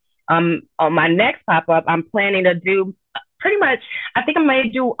mainstay. On my next pop up, I'm planning to do pretty much. I think I may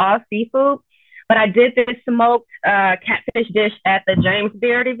do all seafood, but I did this smoked catfish dish at the James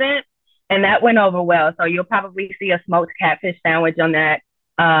Beard event, and that went over well. So you'll probably see a smoked catfish sandwich on that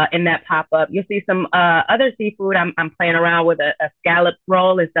in that pop up. You'll see some other seafood. I'm playing around with a scallop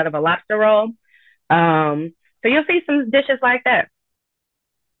roll instead of a lobster roll. So you'll see some dishes like that.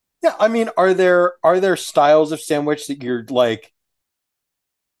 Yeah, I mean, are there styles of sandwich that you're like,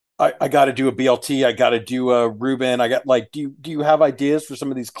 I got to do a BLT, I got to do a Reuben, I got like, do you have ideas for some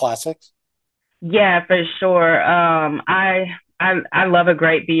of these classics? Yeah, for sure. I love a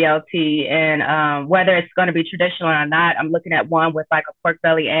great BLT, and whether it's going to be traditional or not, I'm looking at one with like a pork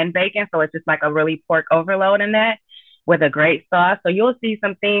belly and bacon, so it's just like a really pork overload in that with a great sauce. So you'll see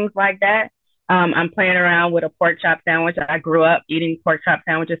some things like that. I'm playing around with a pork chop sandwich. I grew up eating pork chop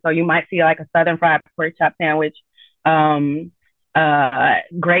sandwiches, so you might see like a southern fried pork chop sandwich. Um,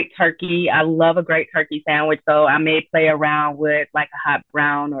 Great turkey. I love a great turkey sandwich, so I may play around with like a hot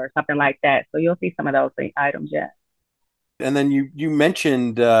brown or something like that. So you'll see some of those items, yeah. And then you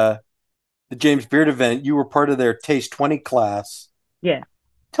mentioned the James Beard event. You were part of their Taste 20 class. Yeah.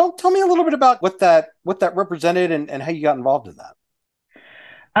 Tell me a little bit about what that represented and how you got involved in that.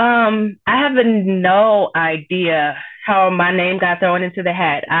 I have no idea how my name got thrown into the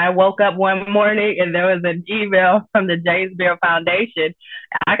hat. I woke up one morning and there was an email from the James Beard Foundation.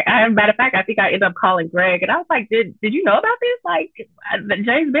 Matter of fact, I think I ended up calling Greg and I was like, did you know about this? Like, the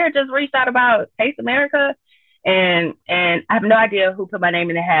James Beard just reached out about Taste America, and I have no idea who put my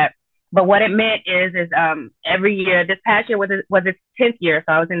name in the hat. But what it meant is every year. This past year was its 10th year,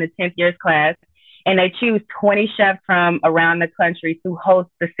 so I was in the 10th year's class, and they choose 20 chefs from around the country to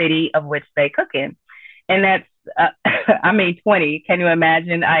host the city of which they cook in. And that's, I mean, 20. Can you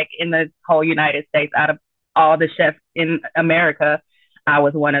imagine, like, in the whole United States, out of all the chefs in America, I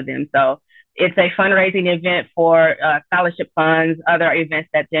was one of them. So it's a fundraising event for scholarship funds, other events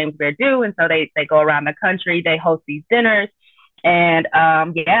that James Beard do. And so they go around the country, they host these dinners. And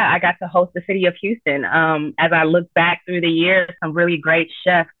yeah, I got to host the city of Houston. As I look back through the years, some really great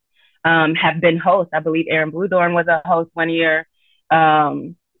chefs have been hosts. I believe Aaron Bluedorn was a host one year.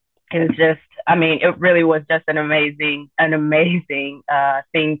 It's just, I mean, it really was just an amazing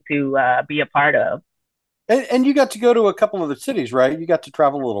thing to be a part of. And you got to go to a couple of the cities, right? You got to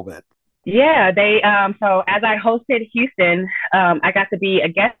travel a little bit. Yeah, they so as I hosted Houston, I got to be a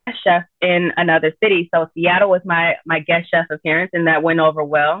guest chef in another city. So Seattle was my guest chef appearance, and that went over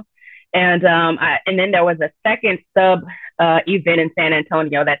well. And then there was a second sub event in San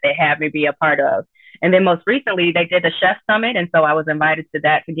Antonio that they had me be a part of. And then most recently they did the chef summit, and so I was invited to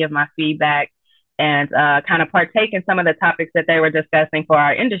that to give my feedback and kind of partake in some of the topics that they were discussing for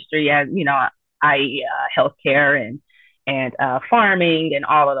our industry, as you know, i.e., healthcare and farming and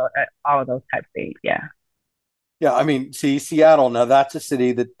all of those types of things. Yeah. Yeah, I mean, see, Seattle, now that's a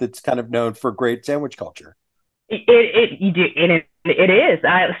city that's kind of known for great sandwich culture. It is.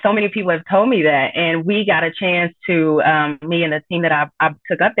 So many people have told me that, and we got a chance to me and the team that I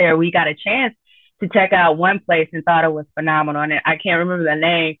took up there. We got a chance to check out one place and thought it was phenomenal. And I can't remember the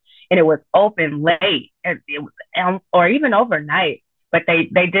name, and it was open late, it was, or even overnight. But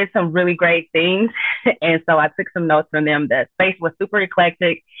they did some really great things, and so I took some notes from them. The space was super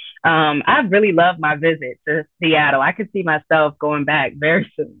eclectic. I really loved my visit to Seattle. I could see myself going back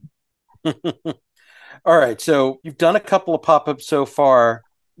very soon. All right. So you've done a couple of pop-ups so far.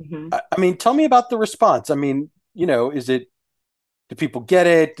 Mm-hmm. I mean, tell me about the response. I mean, do people get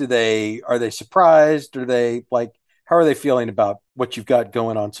it? Are they surprised? Are they like, how are they feeling about what you've got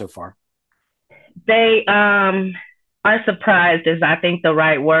going on so far? They are surprised is I think the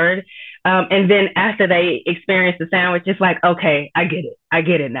right word. And then after they experience the sandwich, it's like, okay, I get it. I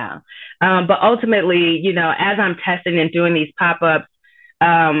get it now. But ultimately, as I'm testing and doing these pop-ups,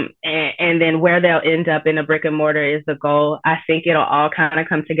 and then where they'll end up in a brick and mortar is the goal. I think it'll all kind of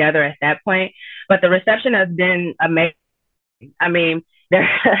come together at that point. But the reception has been amazing. I mean,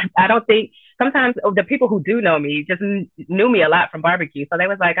 I don't think sometimes the people who do know me just knew me a lot from barbecue. So they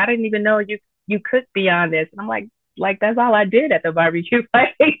was like, I didn't even know you could beyond this. And I'm like that's all I did at the barbecue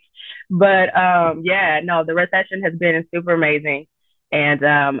place. But yeah, no, the reception has been super amazing. And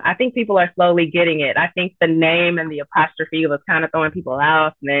I think people are slowly getting it. I think the name and the apostrophe was kind of throwing people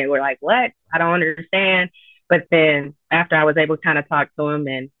out, and they were like, what? I don't understand. But then after I was able to kind of talk to them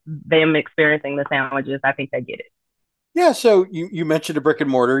and them experiencing the sandwiches, I think they get it. Yeah. So you mentioned a brick and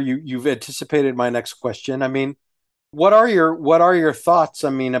mortar. You've anticipated my next question. I mean, what are your thoughts? I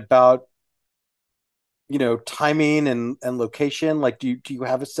mean, about timing and location. Like, do you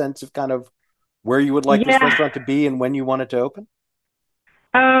have a sense of kind of where you would like this Yeah. restaurant to be and when you want it to open?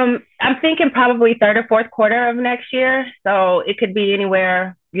 I'm thinking probably third or fourth quarter of next year. So it could be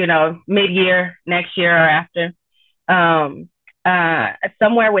anywhere, mid-year next year or after. Um,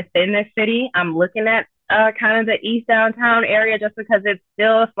 Somewhere within the city, I'm looking at kind of the east downtown area just because it's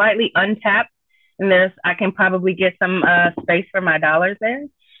still slightly untapped, and I can probably get some space for my dollars there.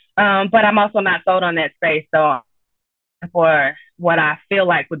 But I'm also not sold on that space, so for what I feel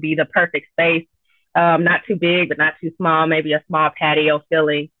like would be the perfect space. Not too big, but not too small, maybe a small patio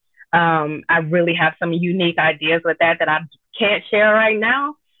filling. I really have some unique ideas with that I can't share right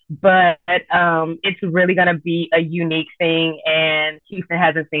now, but it's really going to be a unique thing. And Houston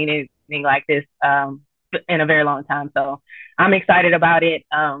hasn't seen anything like this in a very long time. So I'm excited about it.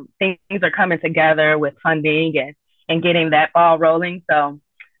 Things are coming together with funding and getting that ball rolling. So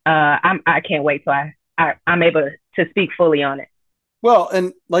I can't wait till I'm able to speak fully on it. Well,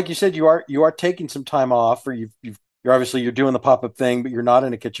 and like you said, you are taking some time off, or you're obviously you're doing the pop-up thing, but you're not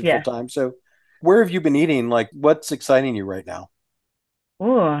in a kitchen full Yeah. time. So where have you been eating? Like, what's exciting you right now?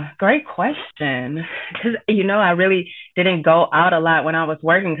 Oh, great question. Because, I really didn't go out a lot when I was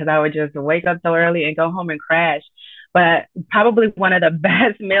working because I would just wake up so early and go home and crash. But probably one of the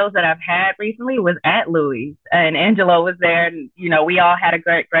best meals that I've had recently was at Louis, and Angelo was there. And, we all had a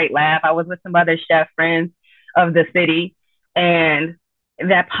great, great laugh. I was with some other chef friends of the city, and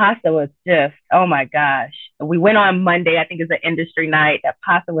that pasta was just, oh my gosh. We went on Monday. I think it's an industry night. That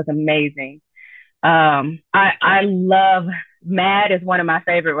pasta was amazing. I love Mad is one of my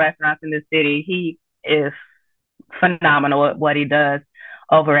favorite restaurants in the city. He is phenomenal at what he does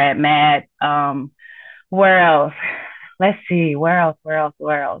over at Mad. Where else? Let's see. Where else? Where else?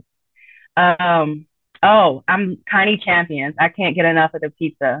 Where else? I'm Tiny Champions. I can't get enough of the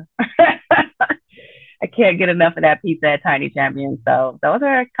pizza. I can't get enough of that pizza at Tiny Champions. So those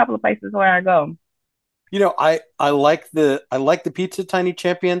are a couple of places where I go. I like the pizza Tiny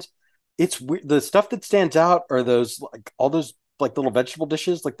Champions. It's weird. The stuff that stands out are those like all those like little vegetable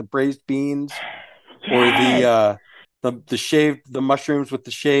dishes, like the braised beans or Yes. the shaved the mushrooms with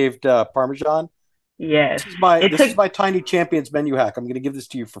the shaved Parmesan. Yes. This is my It this took is my Tiny Champions menu hack. I'm going to give this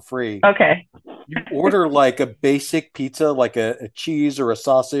to you for free. okay. You order like a basic pizza, like a cheese or a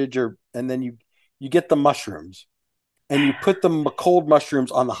sausage, and then you get the mushrooms and you put the cold mushrooms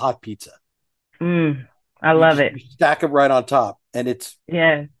on the hot pizza. I You love just it. you stack it right on top, and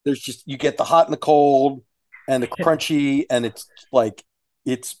Yeah. there's just you get the hot and the cold and the crunchy, and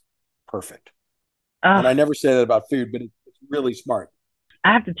it's perfect. And I Oh, never say that about food, but it's really smart.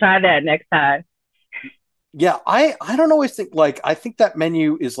 I have to try that next time. Yeah, I don't always think like I think that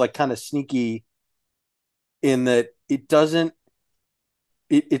menu is like kind of sneaky in that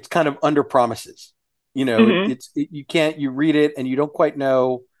it's kind of under promises. Hmm. You can't you read it and you don't quite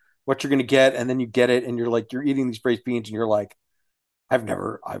know what you're going to get, and then you get it and you're like you're eating these braised beans and you're like I've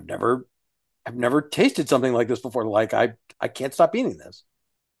never tasted something like this before. Like I can't stop eating this.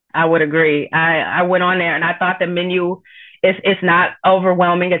 I would agree. I went on there and I thought the menu it's not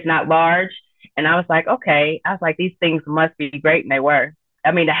overwhelming, it's not large. And I was like, okay. I was like, these things must be great, and they were.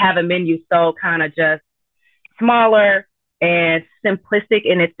 I mean, to have a menu so kind of just smaller and simplistic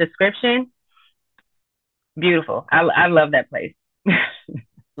in its description, beautiful. I love that place.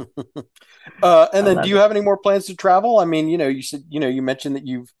 And I then, do love you it. have any more plans to travel? I mean, you said you mentioned that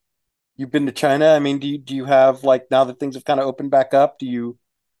you've been to China. I mean, do you have like now that things have kind of opened back up? Do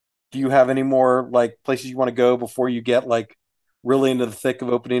you have any more like places you want to go before you get like really into the thick of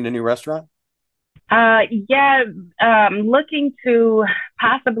opening a new restaurant? Yeah, looking to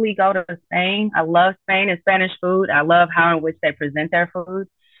possibly go to Spain. I love Spain and Spanish food. I love how in which they present their food.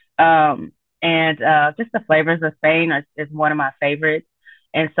 And just the flavors of Spain is one of my favorites.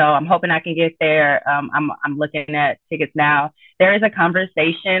 And so I'm hoping I can get there. I'm looking at tickets now. There is a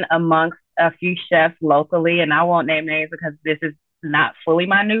conversation amongst a few chefs locally, and I won't name names because this is not fully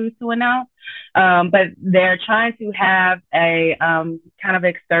my news to announce. But they're trying to have a kind of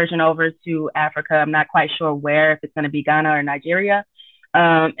excursion over to Africa. I'm not quite sure where, if it's going to be Ghana or Nigeria.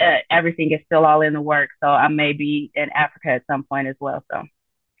 Everything is still all in the works, so I may be in Africa at some point as well. So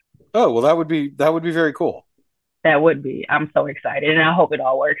Oh, well, that would be very cool. that would be. I'm so excited, and I hope it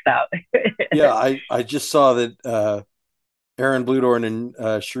all works out. Yeah, I just saw that Aaron Bludorn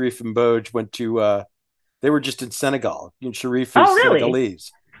and Sharif and Boj went to they were just in Senegal. Sharif Oh, is really?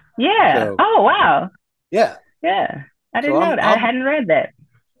 Senegalese. Yeah. So Oh, wow. yeah. Yeah. I So didn't know that. I hadn't read that.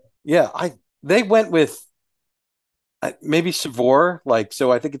 yeah, they went with maybe Savor, like,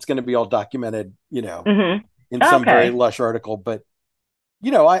 so I think it's going to be all documented, Hmm. in some very Okay. lush article. But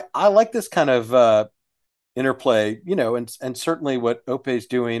I like this kind of interplay, and certainly what Ope's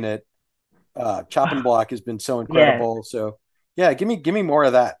doing at Chop and Block has been so Yes. incredible. So Yeah, give me more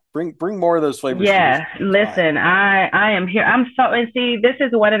of that. Bring more of those flavors to Yeah, your pie. listen, I am here. I'm so, and see, this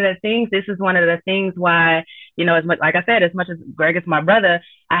is one of the things. This is one of the things why, as much, like I said, as much as Greg is my brother,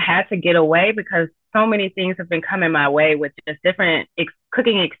 I had to get away because so many things have been coming my way with just different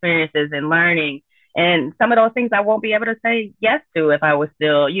cooking experiences and learning. And some of those things I won't be able to say yes to if I was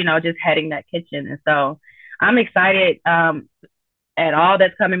still, just heading that kitchen. And so I'm excited. At all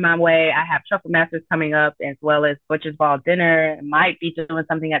that's coming my way. I have Truffle Masters coming up as well as Butcher's Ball dinner. Might be doing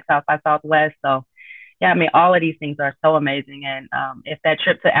something at South by Southwest. So yeah, I mean, all of these things are so amazing. And if that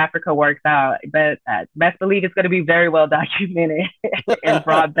trip to Africa works out, but best believe it's going to be very well documented and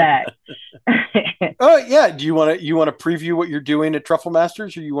brought back. Oh yeah. Do you want to preview what you're doing at Truffle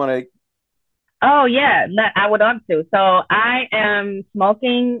Masters, or you want to? Oh yeah, I would love to. So I am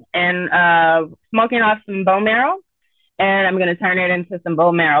smoking off some bone marrow, and I'm gonna turn it into some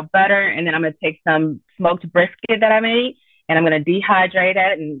bone marrow butter, and then I'm gonna take some smoked brisket that I made, and I'm gonna dehydrate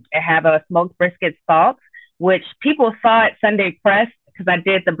it and have a smoked brisket salt, which people saw at Sunday Press because I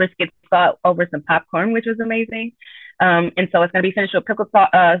did the brisket salt over some popcorn, which was amazing. And so it's gonna be finished with pickle salt,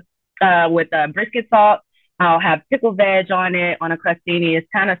 with brisket salt. I'll have pickled veg on it on a crostini. It's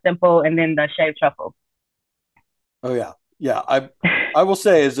kind of simple, and then the shaved truffle. Oh yeah, yeah. I will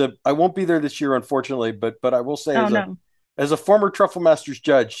say I won't be there this year, unfortunately, but I will say Oh no. as a former Truffle Masters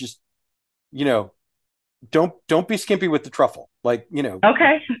judge, just you know, don't be skimpy with the truffle. Like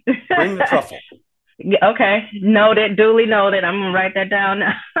Okay. bring the truffle. Okay. Noted. Duly noted. I'm gonna write that down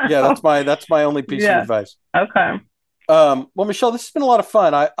now. Yeah, that's my only piece of Yeah. advice. Okay. Well, Michelle, this has been a lot of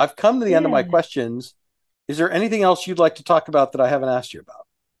fun. I've come to the end of my Yeah. questions. Is there anything else you'd like to talk about that I haven't asked you about?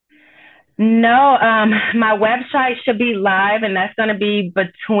 No, my website should be live, and that's going to be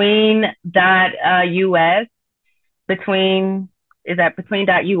between.us. Between is that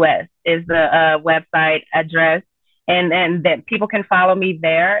between.us is the website address, and that people can follow me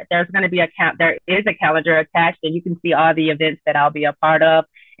there. There's going to be there is a calendar attached, and you can see all the events that I'll be a part of,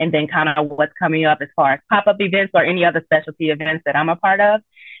 and then kind of what's coming up as far as pop-up events or any other specialty events that I'm a part of.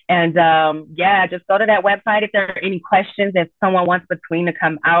 And yeah, just go to that website if there are any questions. If someone wants Between to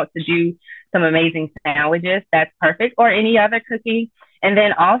come out to do some amazing sandwiches, that's perfect, or any other cooking. And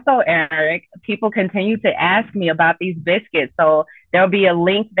then also, Eric, people continue to ask me about these biscuits. So there'll be a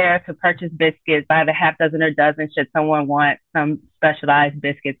link there to purchase biscuits by the half dozen or dozen should someone want some specialized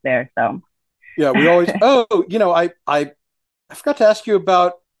biscuits there. So Yeah, we always. Oh, I forgot to ask you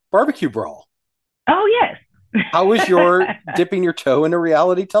about barbecue brawl. oh yes. How was your dipping your toe into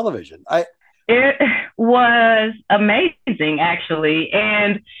reality television? It was amazing, actually.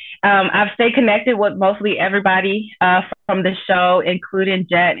 And I've stayed connected with mostly everybody from the show, including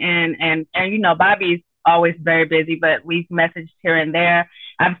Jet and Bobby's always very busy, but we've messaged here and there.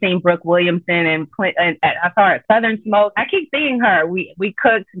 I've seen Brooke Williamson and Clint, and I saw her at Southern Smoke. I keep seeing her. We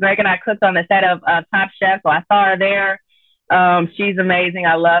cooked. Greg and I cooked on the set of Top Chef, so I saw her there. She's amazing.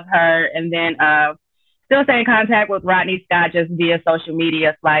 I love her. And then still stay in contact with Rodney Scott just via social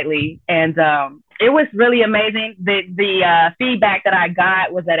media slightly. And it was really amazing. The feedback that I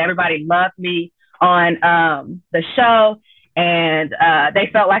got was that everybody loved me on the show, and they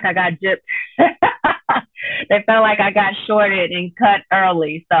felt like I got gypped. They felt like I got shorted and cut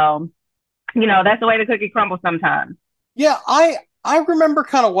early. So, that's the way the cookie crumbles sometimes. Yeah, I remember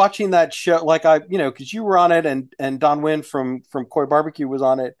kind of watching that show, like because you were on it, and Don Wynn from Koi Barbecue was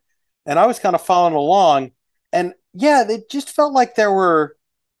on it, and I was kind of following along, and yeah, it just felt like there were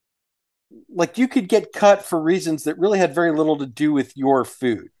like you could get cut for reasons that really had very little to do with your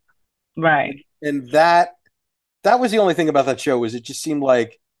food, Right. and that was the only thing about that show was it just seemed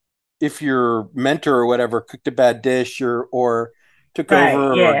like if your mentor or whatever cooked a bad dish or took Right.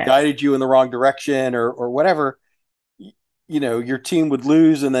 over or Yeah. guided you in the wrong direction or whatever, your team would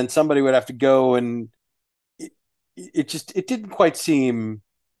lose and then somebody would have to go, and it didn't quite seem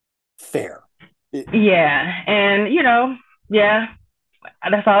fair. Yeah. And, yeah,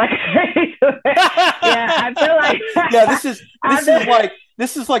 that's all I can say to it. Yeah. I feel like, Yeah,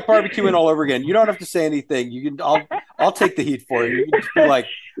 this is like barbecuing all over again. You don't have to say anything. You can I'll take the heat for it. You can just be like,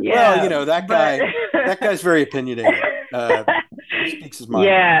 yeah, well, that guy's very opinionated. He speaks his mind.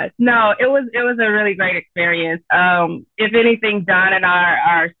 Yeah, no, it was a really great experience. If anything, Don and I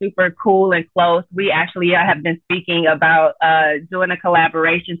are super cool and close. We actually have been speaking about doing a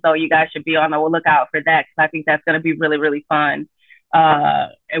collaboration, so you guys should be on the lookout for that because I think that's going to be really, really fun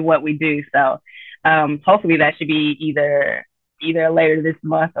in what we do. So hopefully that should be either later this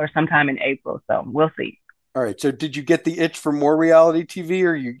month or sometime in April. So we'll see. All right. So did you get the itch for more reality TV,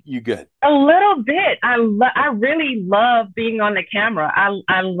 or you good? A little bit. I really love being on the camera.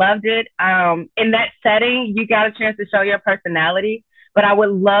 I loved it. In that setting, you got a chance to show your personality, but I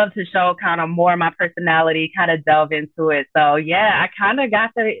would love to show kind of more of my personality, kind of delve into it. So yeah, I kind of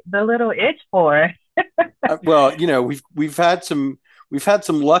got the little itch for it. Well, we've had some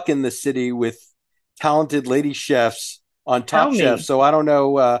luck in the city with talented lady chefs on Tell Top Chef. me. So I don't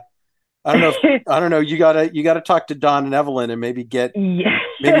know. I don't know. You gotta talk to Don and Evelyn and Yeah.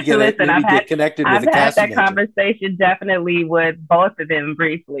 Listen, maybe get connected with I've a had casting that agent. conversation definitely with both of them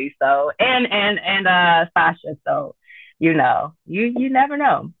briefly. So and Sasha. So you never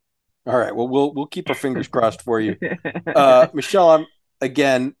know. All right. Well, we'll keep our fingers crossed for you. Michelle,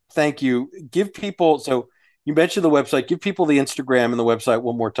 again, thank you. Give people, so you mentioned the website. Give people the Instagram and the website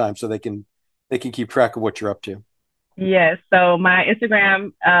one more time so they can keep track of what you're up to. Yes. So my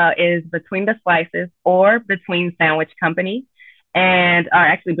Instagram is Between the Slices or Between Sandwich Company, and or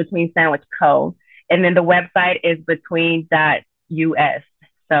actually Between Sandwich Co. And then the website is between.us.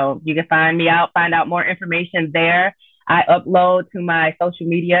 So you can find out more information there. I upload to my social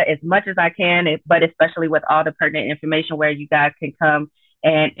media as much as I can, but especially with all the pertinent information where you guys can come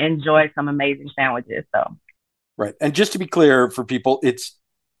and enjoy some amazing sandwiches. So Right. And just to be clear for people, it's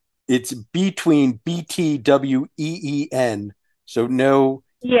between BTWEEN. So no,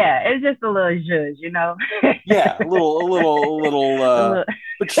 yeah, it's just a little zhuzh. yeah, a little A little.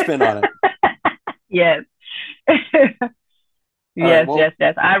 put your spin on it. Yes. All right. Yes, Well, yes,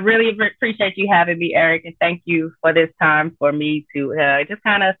 yes. I really appreciate you having me, Eric, and thank you for this time for me to just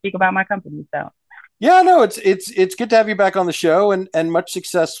kind of speak about my company. So, yeah, no, it's good to have you back on the show, and much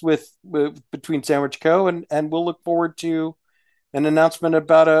success with Between Sandwich Co. And we'll look forward to an announcement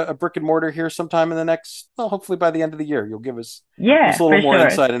about a brick and mortar here sometime in the next, well, hopefully by the end of the year. You'll give us yeah, a little for more sure.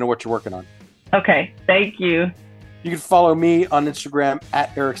 insight into what you're working on. Okay, thank you. You can follow me on Instagram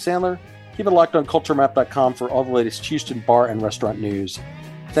at Eric Sandler. Keep it locked on culturemap.com for all the latest Houston bar and restaurant news.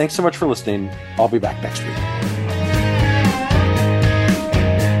 Thanks so much for listening. I'll be back next week.